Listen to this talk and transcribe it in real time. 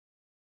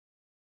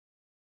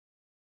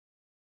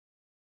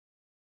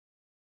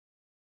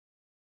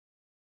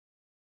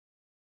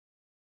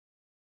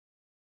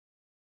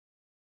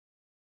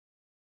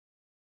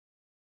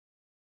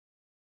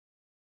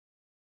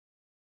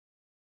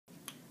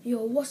Yo,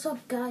 what's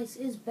up guys?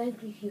 It's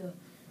Bentley here.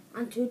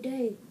 And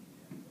today,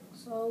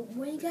 so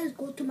when you guys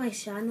go to my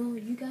channel,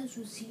 you guys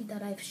will see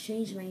that I've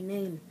changed my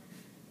name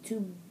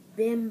to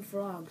Bim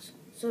Vlogs.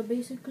 So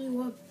basically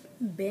what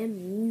Bim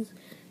means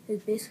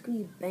is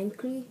basically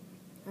Bentley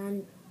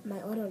and my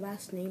other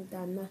last name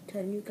that I'm not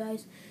telling you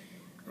guys,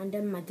 and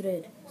then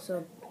Madrid.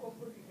 So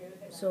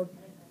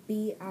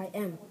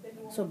BIM.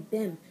 So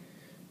Bim.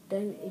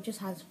 Then it just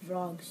has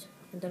vlogs,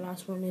 and the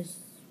last one is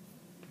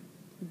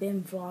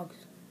Bim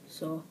Vlogs.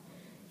 So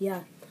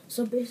yeah,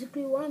 so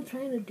basically what I'm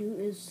trying to do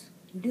is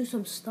do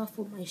some stuff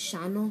with my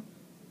channel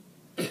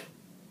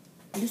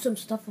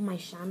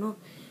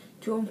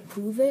to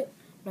improve it,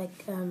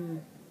 like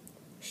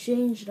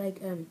change, like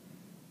let me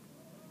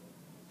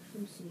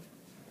see,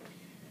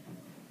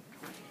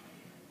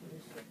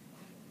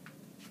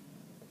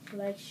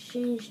 like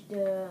change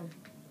the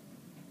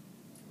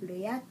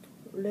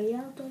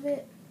layout of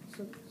it.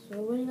 So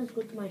when you guys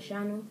go to my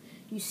channel,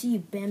 you see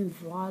Bim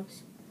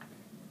Vlogs,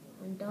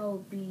 and that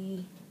will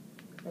be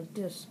like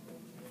this.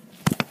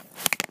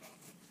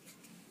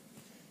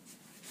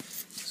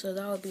 So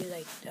that would be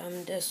like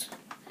this.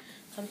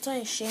 So I'm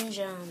trying to change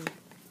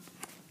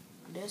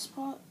this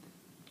part.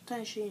 I'm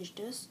trying to change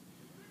this.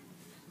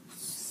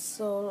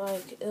 So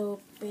like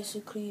it'll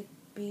basically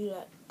be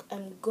like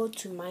go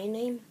to my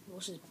name,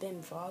 which is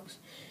Bim Vlogs.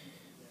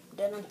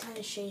 Then I'm trying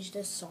to change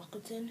this soccer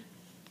thing,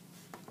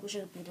 which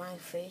will be my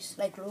face,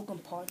 like Logan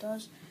Paul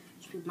does.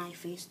 Which will be my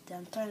face. Then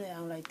I'm trying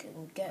to like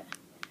get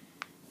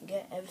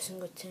every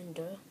single thing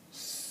there.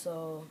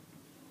 So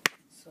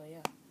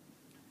yeah,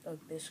 like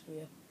basically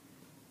yeah.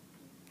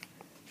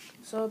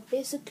 So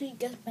basically,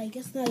 I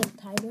guess now the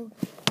title,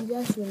 you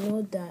guys will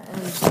know that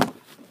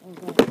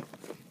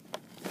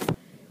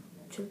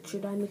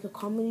should I make a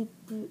comedy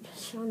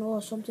channel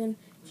or something?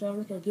 Should I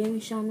make a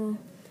gaming channel,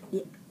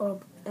 or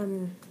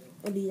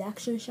a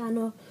reaction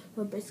channel,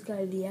 or basically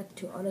I react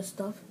to other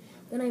stuff?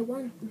 Then I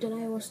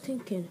was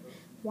thinking,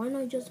 why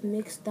not just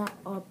mix that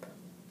up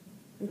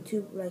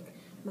into like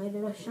my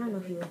little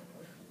channel here?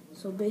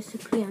 So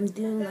basically, I'm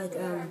doing like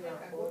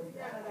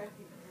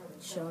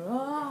shut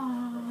up.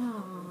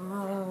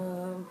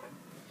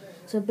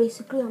 So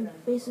basically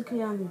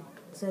I'm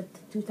said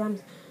 2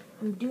 times.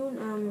 I'm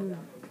doing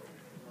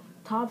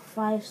top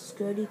 5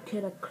 Sturdy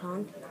Kid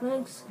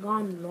Cranks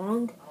Gone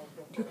Wrong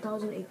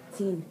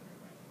 2018.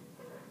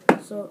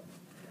 So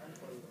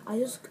I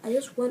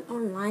just went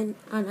online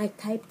and I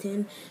typed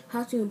in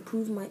how to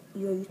improve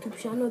your YouTube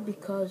channel,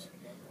 because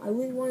I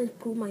really want to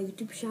improve my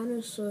YouTube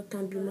channel so it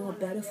can be more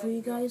better for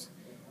you guys,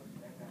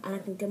 and I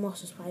can get more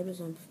subscribers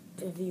and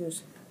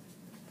views.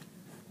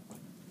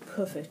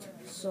 Perfect.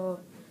 So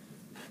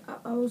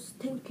I was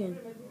thinking,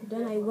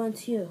 then I went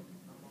here.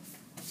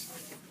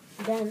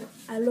 Then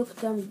I looked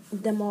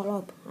them all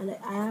up, and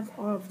I have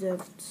all of the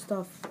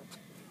stuff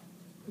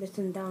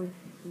written down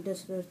in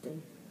this little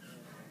thing.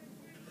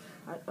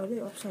 Are they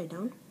upside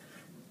down?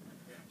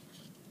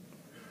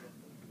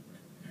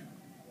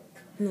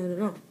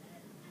 No.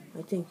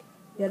 I think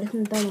they're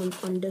written down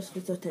on this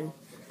little thing.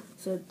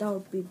 So that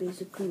would be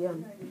basically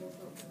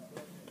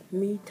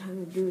me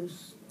trying to do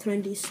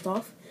trendy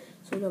stuff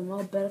so they're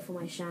more better for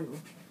my channel.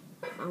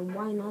 And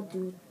why not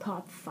do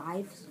top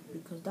 5s,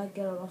 because that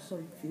get a lot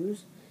of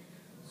views.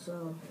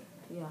 So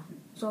yeah,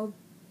 so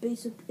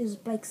basic is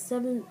like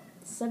 7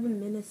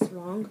 minutes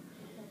long.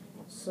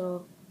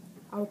 So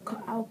I'll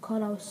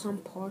cut out some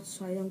parts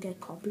so I don't get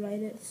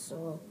copyrighted.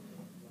 So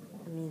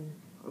I mean,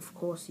 of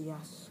course,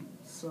 yes.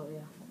 So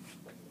yeah.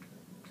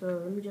 So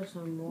let me just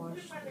watch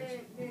this.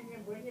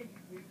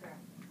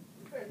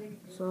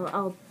 So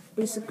I'll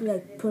basically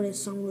like put it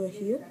somewhere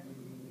here.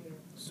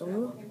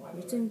 Somewhere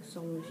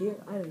here.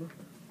 I don't know.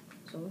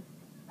 So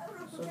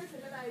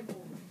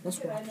let's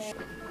watch.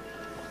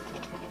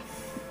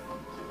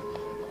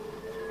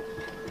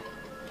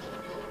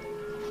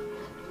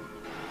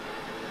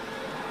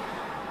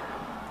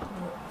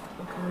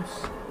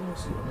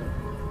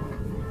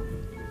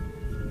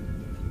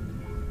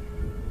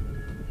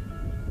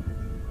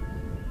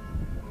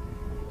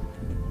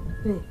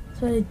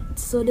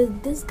 So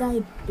this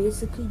guy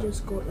basically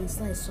just go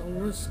inside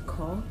someone's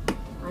car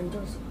and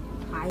just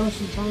hide. Oh,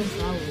 she's buying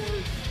flowers.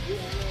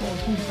 Oh,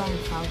 he's buying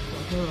flowers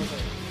for her.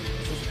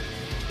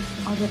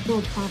 Or the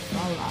little plant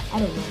flower. I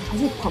don't know. I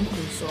think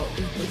pumpkin, so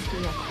it's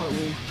basically like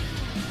Halloween.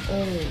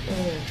 Oh.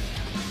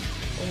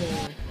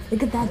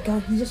 Look at that guy.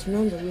 He just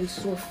runs away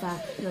so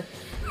fast. Like,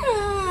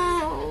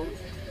 oh.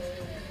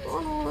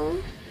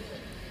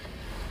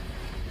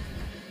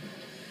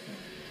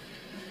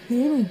 He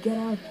didn't even get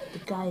out. The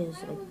guy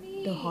is like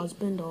the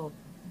husband or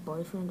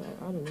boyfriend. I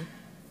don't know.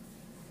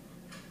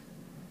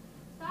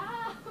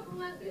 Stop!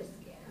 You're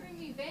scaring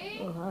me,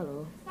 babe. Oh,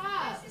 hello.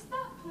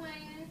 Stop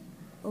playing.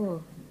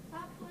 Oh,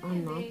 Stop playing,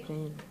 I'm not babe.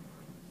 playing.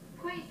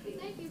 Wait, you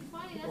think you're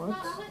funny? That's What?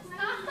 not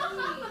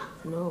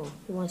stop. No,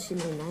 you want to see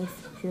my knife?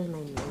 Here's my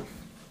knife.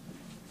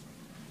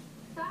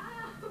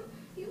 Stop!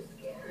 You're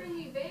scaring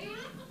me, babe.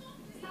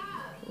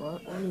 Stop.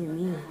 What do you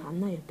mean? I'm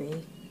not your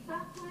babe.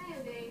 Stop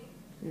playing, babe.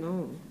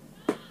 No.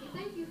 You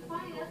think you're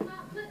funny? That's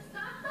not.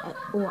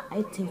 Stop. or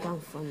I think I'm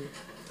funny.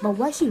 But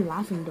why is she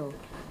laughing though?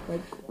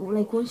 Like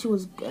when she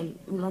was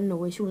running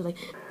away, she was like,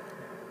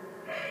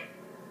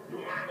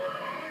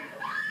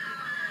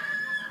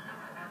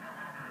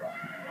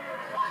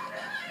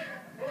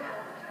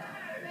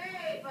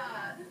 Babe,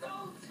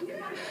 don't you're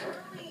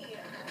early.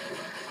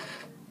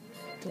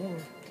 damn.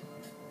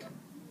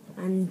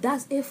 And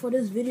that's it for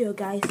this video,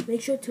 guys.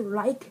 Make sure to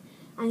like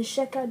and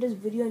check out this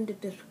video in the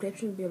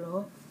description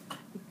below,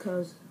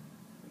 because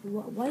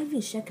why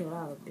even check it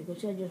out?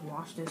 Because I just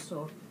watched it.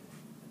 So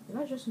is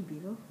that Justin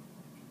Bieber?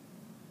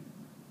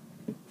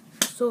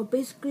 So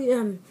basically,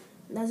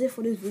 that's it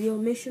for this video.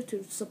 Make sure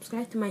to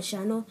subscribe to my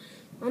channel,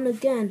 and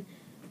again,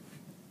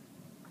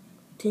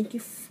 thank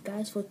you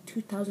guys for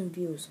 2,000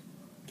 views.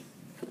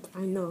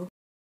 I know.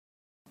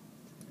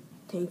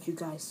 Thank you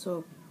guys.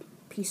 So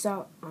peace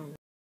out and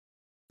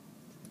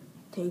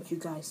thank you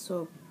guys.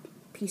 So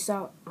peace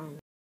out and